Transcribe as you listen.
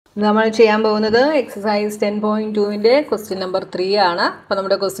നമ്മൾ ചെയ്യാൻ പോകുന്നത് എക്സസൈസ് 10.2-ന്റെ ക്വസ്റ്റ്യൻ നമ്പർ 3 ആണ്. അപ്പോൾ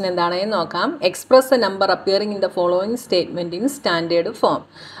നമ്മുടെ ക്വസ്റ്റ്യൻ എന്താണെന്ന് നോക്കാം. Express A number appearing in the following statement in standard form.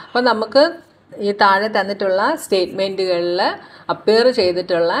 അപ്പോൾ നമുക്ക് ഈ താഴെ തന്നിട്ടുള്ള സ്റ്റേറ്റ്മെൻറ്റുകളിൽ അപ്പിയർ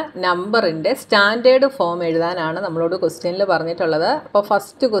ചെയ്തിട്ടുള്ള നമ്പറിൻ്റെ സ്റ്റാൻഡേർഡ് ഫോം എഴുതാനാണ് നമ്മളോട് ക്വസ്റ്റ്യനിൽ പറഞ്ഞിട്ടുള്ളത്. അപ്പോൾ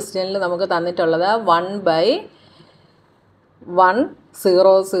ഫസ്റ്റ് ക്വസ്റ്റ്യനിൽ നമുക്ക് തന്നിട്ടുള്ളത്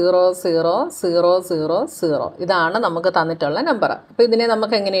 1/1000000 ഇതാണ് നമുക്ക് തന്നിട്ടുള്ള നമ്പർ. അപ്പോൾ ഇതിനെ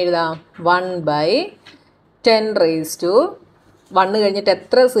നമുക്ക് എങ്ങനെ എഴുതാം? 1/10 കഴിഞ്ഞിട്ട്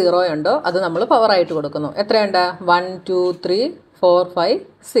എത്ര 0 ഉണ്ടോ അത് നമ്മൾ പവറായിട്ട് കൊടുക്കുന്നു. എത്രയുണ്ട്? 1 2 3 4 5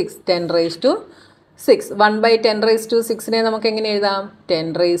 6 10⁻6. 1/10⁻6നെ നമുക്ക് എങ്ങനെ എഴുതാം?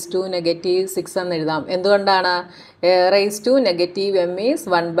 10⁻⁻6 എന്ന് എഴുതാം. എന്തുകൊണ്ടാണ്? (m) is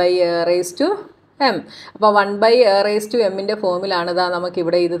 1/m. അപ്പോൾ 1/m ഫോമിലാണ്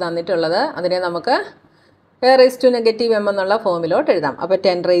നമുക്കിവിടെ ഇത് തന്നിട്ടുള്ളത്. അതിനെ നമുക്ക് (m) എന്നുള്ള ഫോമിലോട്ട് എഴുതാം. അപ്പോൾ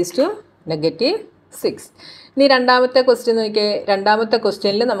 10⁻6. ഇനി രണ്ടാമത്തെ ക്വസ്റ്റ്യൻ നോക്കിയേ. രണ്ടാമത്തെ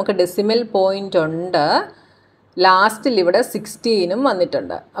ക്വസ്റ്റ്യനിൽ നമുക്ക് ഡെസിമൽ പോയിൻ്റ് ഉണ്ട്. ലാസ്റ്റിൽ ഇവിടെ 16ഉം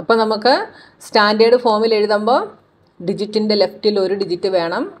വന്നിട്ടുണ്ട്. അപ്പോൾ നമുക്ക് സ്റ്റാൻഡേർഡ് ഫോമിൽ എഴുതുമ്പോൾ ഡിജിറ്റിൻ്റെ ലെഫ്റ്റിൽ ഒരു ഡിജിറ്റ്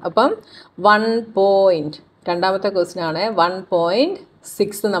വേണം. അപ്പം 1 രണ്ടാമത്തെ ക്വസ്റ്റ്യൻ ആണ്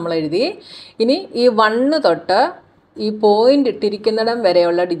 1.6 നമ്മൾ എഴുതി. ഇനി ഈ 1 തൊട്ട് ഈ പോയിൻ്റ് ഇട്ടിരിക്കുന്നിടം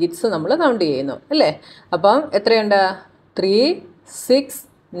വരെയുള്ള ഡിജിറ്റ്സ് നമ്മൾ കൗണ്ട് ചെയ്യുന്നു അല്ലേ? അപ്പം എത്രയുണ്ട്? 3 6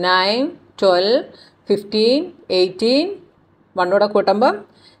 9 12 15 18 1 കൂട്ടുമ്പം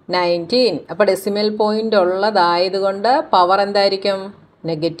 19. അപ്പോൾ ഡെസിമൽ പോയിൻ്റ് ഉള്ളതായതുകൊണ്ട് പവർ എന്തായിരിക്കും?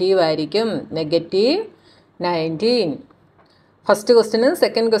 നെഗറ്റീവ് ആയിരിക്കും. -19. ഫസ്റ്റ് ക്വസ്റ്റ്യനും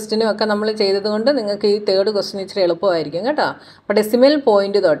സെക്കൻഡ് ക്വസ്റ്റ്യനും ഒക്കെ നമ്മൾ ചെയ്തതുകൊണ്ട് നിങ്ങൾക്ക് ഈ തേർഡ് ക്വസ്റ്റ്യൻ ഇച്ചിരി എളുപ്പമായിരിക്കും കേട്ടോ. അപ്പോൾ ഡെസിമൽ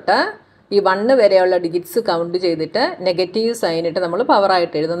പോയിൻ്റ് തൊട്ട് ഈ 1 വരെയുള്ള ഡിജിറ്റ്സ് കൗണ്ട് ചെയ്തിട്ട് നെഗറ്റീവ് സൈനിട്ട് നമ്മൾ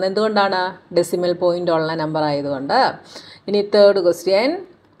പവറായിട്ട് എഴുതുന്നത് എന്തുകൊണ്ടാണ്? ഡെസിമൽ പോയിൻ്റ് ഉള്ള നമ്പർ ആയതുകൊണ്ട്. ഇനി തേർഡ്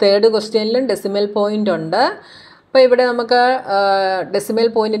ക്വസ്റ്റ്യനിലും ഡെസിമൽ പോയിൻ്റ് ഉണ്ട്. അപ്പോൾ ഇവിടെ നമുക്ക് ഡെസിമൽ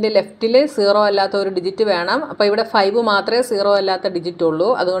പോയിൻറ്റിൻ്റെ ലെഫ്റ്റിൽ 0 അല്ലാത്ത ഒരു ഡിജിറ്റ് വേണം. അപ്പോൾ ഇവിടെ 5 മാത്രമേ 0 അല്ലാത്ത ഡിജിറ്റ് ഉള്ളൂ.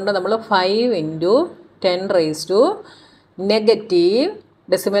 അതുകൊണ്ട് നമ്മൾ 5 × 10⁻⁻,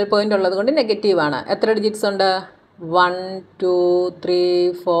 ഡെസിമൽ പോയിൻ്റ് ഉള്ളത് കൊണ്ട് നെഗറ്റീവാണ്. എത്ര ഡിജിറ്റ്സ് ഉണ്ട്? 1 2 3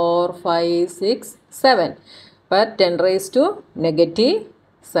 4 5 6 7. അപ്പോൾ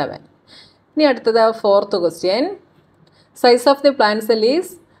 10⁻⁻7. ഇനി അടുത്തത് fourth question. Size of the plant cell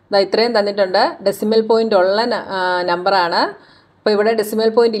is ഇത്രയും തന്നിട്ടുണ്ട്. ഡെസിമൽ പോയിൻ്റ് ഉള്ള നമ്പറാണ്. അപ്പോൾ ഇവിടെ ഡെസിമൽ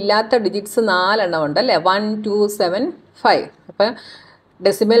പോയിൻ്റ് ഇല്ലാത്ത ഡിജിറ്റ്സ് 4 എണ്ണം ഉണ്ട് അല്ലേ? 1 2 7 5. അപ്പോൾ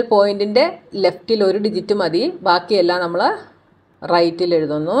ഡെസിമൽ പോയിൻറ്റിൻ്റെ ലെഫ്റ്റിൽ ഒരു ഡിജിറ്റ് മതി. ബാക്കിയെല്ലാം നമ്മൾ റൈറ്റിൽ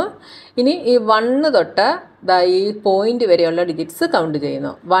എഴുതുന്നു. ഇനി ഈ 1 തൊട്ട് ഈ പോയിൻ്റ് വരെയുള്ള ഡിജിറ്റ്സ് കൗണ്ട്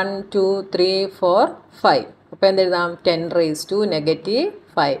ചെയ്യുന്നു. 1 2 3 4 5. അപ്പോൾ എന്തെഴുതാം?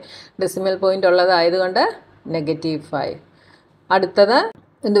 10⁻⁻5. Decimal point ഉള്ളതായതുകൊണ്ട് -5. അടുത്തത്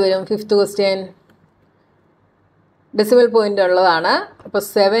എന്ത് വരും? Fifth question. ഡെസിമൽ പോയിൻ്റ് ഉള്ളതാണ്. അപ്പോൾ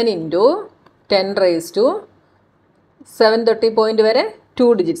 7 × 10⁻². 7 തൊട്ട് ഈ പോയിൻ്റ് വരെ 2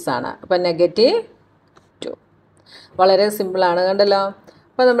 ഡിജിറ്റ്സ് ആണ്. അപ്പം -2. വളരെ സിമ്പിളാണ് കണ്ടല്ലോ.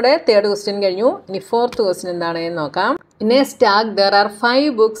 അപ്പോൾ നമ്മുടെ തേർഡ് ക്വസ്റ്റ്യൻ കഴിഞ്ഞു. ഇനി ഫോർത്ത് ക്വസ്റ്റ്യൻ എന്താണെന്ന് നോക്കാം. In A stack there are 5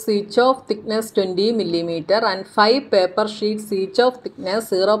 books each of thickness 20 mm and 5 paper sheets each of thickness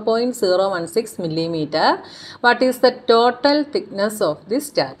 0.016 mm. What is the total thickness of this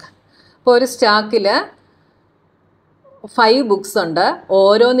stack? അപ്പോൾ ഒരു സ്റ്റാക്കിൽ 5 ബുക്സ് ഉണ്ട്.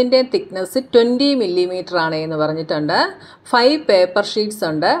 ഓരോന്നിൻ്റെയും തിക്നെസ് 20 mm ആണ് എന്ന് പറഞ്ഞിട്ടുണ്ട്. 5 പേപ്പർ ഷീറ്റ്സ്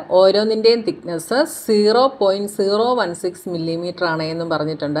ഉണ്ട്. ഓരോന്നിൻ്റെയും തിക്നെസ് 0.016 mm ആണ് എന്നും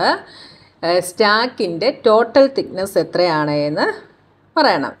പറഞ്ഞിട്ടുണ്ട്. സ്റ്റാക്കിൻ്റെ ടോട്ടൽ തിക്നെസ് എത്രയാണ് എന്ന്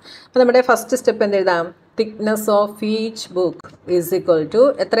പറയണം. അപ്പോൾ നമ്മുടെ first step എന്തെഴുതാം? Thickness of each book is equal to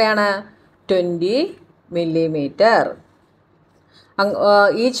എത്രയാണ്? 20 mm.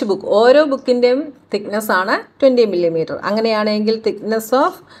 ഈച്ച് ബുക്ക്, ഓരോ ബുക്കിൻ്റെയും തിക്നെസ് ആണ് 20 mm. അങ്ങനെയാണെങ്കിൽ തിക്നെസ്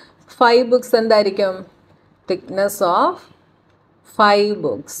ഓഫ് 5 ബുക്സ് എന്തായിരിക്കും? Thickness of 5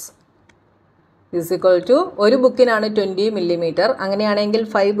 books is equal to, ഒരു ബുക്കിനാണ് 20 mm. അങ്ങനെയാണെങ്കിൽ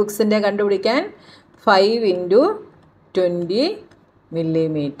 5 ബുക്സിൻ്റെ കണ്ടുപിടിക്കാൻ 5 × 20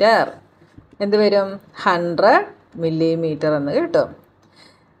 mm എന്ത് വരും? 100 mm എന്ന് കിട്ടും.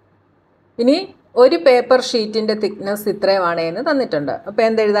 ഇനി ഒരു പേപ്പർ ഷീറ്റിൻ്റെ തിക്നെസ് ഇത്രയുമാണ് എന്ന് തന്നിട്ടുണ്ട്. അപ്പോൾ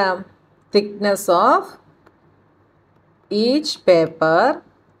എന്തെഴുതാം? Thickness of each paper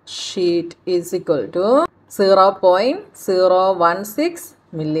sheet is equal to 0.016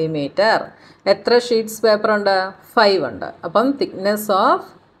 mm. എത്ര ഷീറ്റ്സ് പേപ്പർ ഉണ്ട്? 5 ഉണ്ട്. അപ്പം thickness of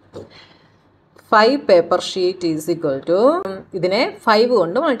 5 paper sheet is equal to, ഇതിനെ 5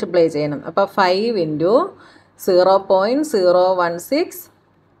 കൊണ്ട് മൾട്ടിപ്ലൈ ചെയ്യണം. അപ്പോൾ 5 × 0.016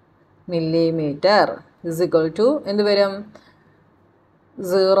 mm is equal to എന്ത് വരും?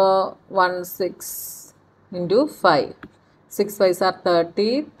 016 into 5. 6 5s are 30,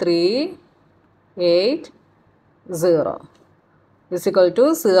 3, 8, 0 is equal to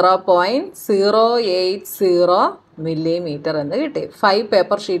 0.080 millimeter എന്ന് കിട്ടി. 5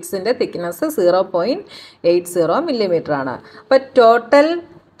 പേപ്പർ ഷീറ്റ്സിൻ്റെ തിക്നെസ് 0.80 millimeter ആണ്. അപ്പോൾ total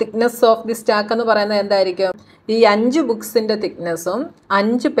thickness of the stack എന്ന് പറയുന്നത് എന്തായിരിക്കും? ഈ 5 ബുക്സിൻ്റെ തിക്നെസ്സും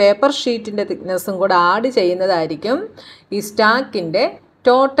 5 പേപ്പർ ഷീറ്റിൻ്റെ തിക്നെസ്സും കൂടെ ആഡ് ചെയ്യുന്നതായിരിക്കും ഈ സ്റ്റാക്കിൻ്റെ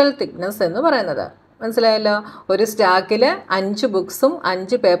ടോട്ടൽ തിക്നെസ് എന്ന് പറയുന്നത്. മനസ്സിലായല്ലോ? ഒരു സ്റ്റാക്കിൽ 5 ബുക്സും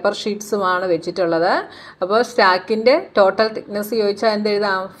 5 പേപ്പർ ഷീറ്റ്സുമാണ് വെച്ചിട്ടുള്ളത്. അപ്പോൾ സ്റ്റാക്കിൻ്റെ ടോട്ടൽ തിക്നെസ് ചോദിച്ചാൽ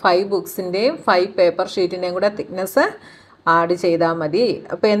എന്തെഴുതാം? 5 ബുക്സിൻ്റെയും 5 പേപ്പർ ഷീറ്റിൻ്റെയും കൂടെ തിക്നെസ് ആഡ് ചെയ്താൽ മതി.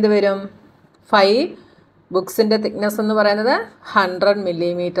 അപ്പോൾ എന്ത് വരും? 5 ബുക്സിൻ്റെ തിക്നെസ് എന്ന് പറയുന്നത് 100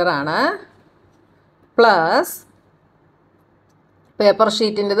 millimeter ആണ്. Plus paper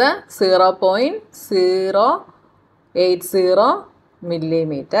ഷീറ്റിൻ്റെത് 0.080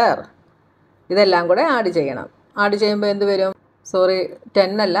 millimeter. ഇതെല്ലാം കൂടെ ആഡ് ചെയ്യണം. ആഡ് ചെയ്യുമ്പോൾ എന്ത് വരും?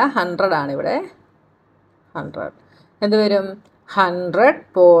 10 അല്ല 100 ആണ് ഇവിടെ. 100 എന്ത് വരും?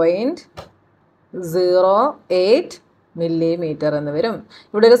 100.08 millimeter എന്ന് വരും.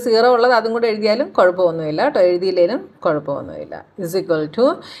 ഇവിടെ ഒരു 0 ഉള്ളത് അതും കൂടെ എഴുതിയാലും കുഴപ്പമൊന്നുമില്ല കേട്ടോ, എഴുതിയില്ലേലും കുഴപ്പമൊന്നുമില്ല. ഇസ് ഈക്വൽ ടു,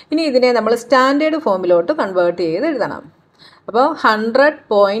 ഇനി ഇതിനെ നമ്മൾ സ്റ്റാൻഡേർഡ് ഫോമിലോട്ട് കൺവേർട്ട് ചെയ്ത് എഴുതണം. അപ്പോൾ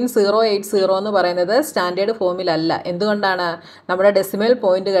 100.080 എന്ന് പറയുന്നത് സ്റ്റാൻഡേർഡ് ഫോമിലല്ല. എന്തുകൊണ്ടാണ്? നമ്മുടെ ഡെസിമൽ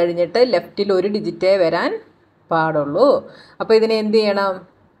പോയിന്റ് കഴിഞ്ഞിട്ട് ലെഫ്റ്റിൽ ഒരു ഡിജിറ്റേ വരാൻ പാടുള്ളൂ. അപ്പോൾ ഇതിനെ എന്ത് ചെയ്യണം?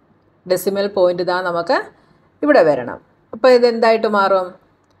 ഡെസിമൽ പോയിന്റ് ഇതാ നമുക്ക് ഇവിടെ വരണം. അപ്പോൾ ഇതെന്തായിട്ട് മാറും?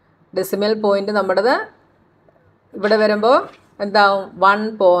 ഡെസിമൽ പോയിന്റ് നമ്മുടേത് ഇവിടെ വരുമ്പോൾ എന്താവും?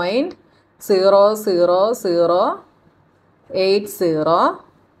 1.00080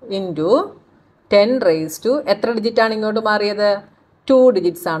 ഇൻറ്റു 10 എത്ര ഡിജിറ്റാണ് ഇങ്ങോട്ട് മാറിയത്? 2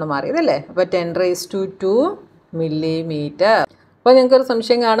 digits ആണ് മാറിയത് അല്ലേ? അപ്പോൾ 10⁻²2 millimeter. അപ്പോൾ നിങ്ങൾക്കൊരു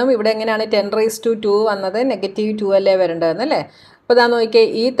സംശയം കാണും, ഇവിടെ എങ്ങനെയാണ് 10⁻² വന്നത്? -2 അല്ലേ വരേണ്ടതെന്നല്ലേ? അപ്പോൾ ഇതാ നോക്കിയേ,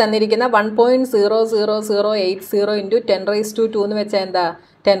 ഈ തന്നിരിക്കുന്ന 1.00080 ഇൻറ്റു 10⁻² എന്ന് വെച്ചാൽ എന്താ?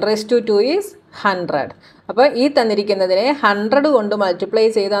 10⁻² ഈസ് 100. അപ്പോൾ ഈ തന്നിരിക്കുന്നതിനെ 100 കൊണ്ട് മൾട്ടിപ്ലൈ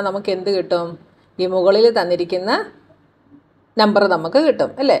ചെയ്താൽ നമുക്ക് എന്ത് കിട്ടും? ഈ മുകളിൽ തന്നിരിക്കുന്ന നമ്പർ നമുക്ക്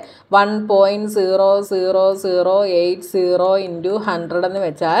കിട്ടും അല്ലേ? 1.00080 ഇൻറ്റു 100 എന്ന്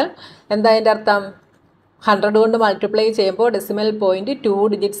വെച്ചാൽ എന്താ അതിൻ്റെ അർത്ഥം? 100 കൊണ്ട് മൾട്ടിപ്ലൈ ചെയ്യുമ്പോൾ ഡെസിമൽ പോയിൻറ്റ് 2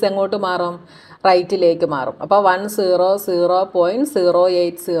 digits എങ്ങോട്ട് മാറും? റൈറ്റിലേക്ക് മാറും. അപ്പോൾ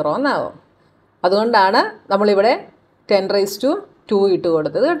 100.080 എന്നാവും. അതുകൊണ്ടാണ് നമ്മളിവിടെ 10⁻² ഇട്ട്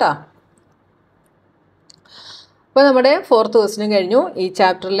കൊടുത്തത് കേട്ടോ. അപ്പോൾ നമ്മുടെ 4th ക്വസ്റ്റ്യൻ കഴിഞ്ഞു. ഈ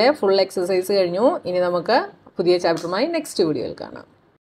ചാപ്റ്ററിലെ ഫുൾ എക്സസൈസ് കഴിഞ്ഞു. ഇനി നമുക്ക് പുതിയ ചാപ്റ്ററുമായി നെക്സ്റ്റ് വീഡിയോയിൽ കാണാം.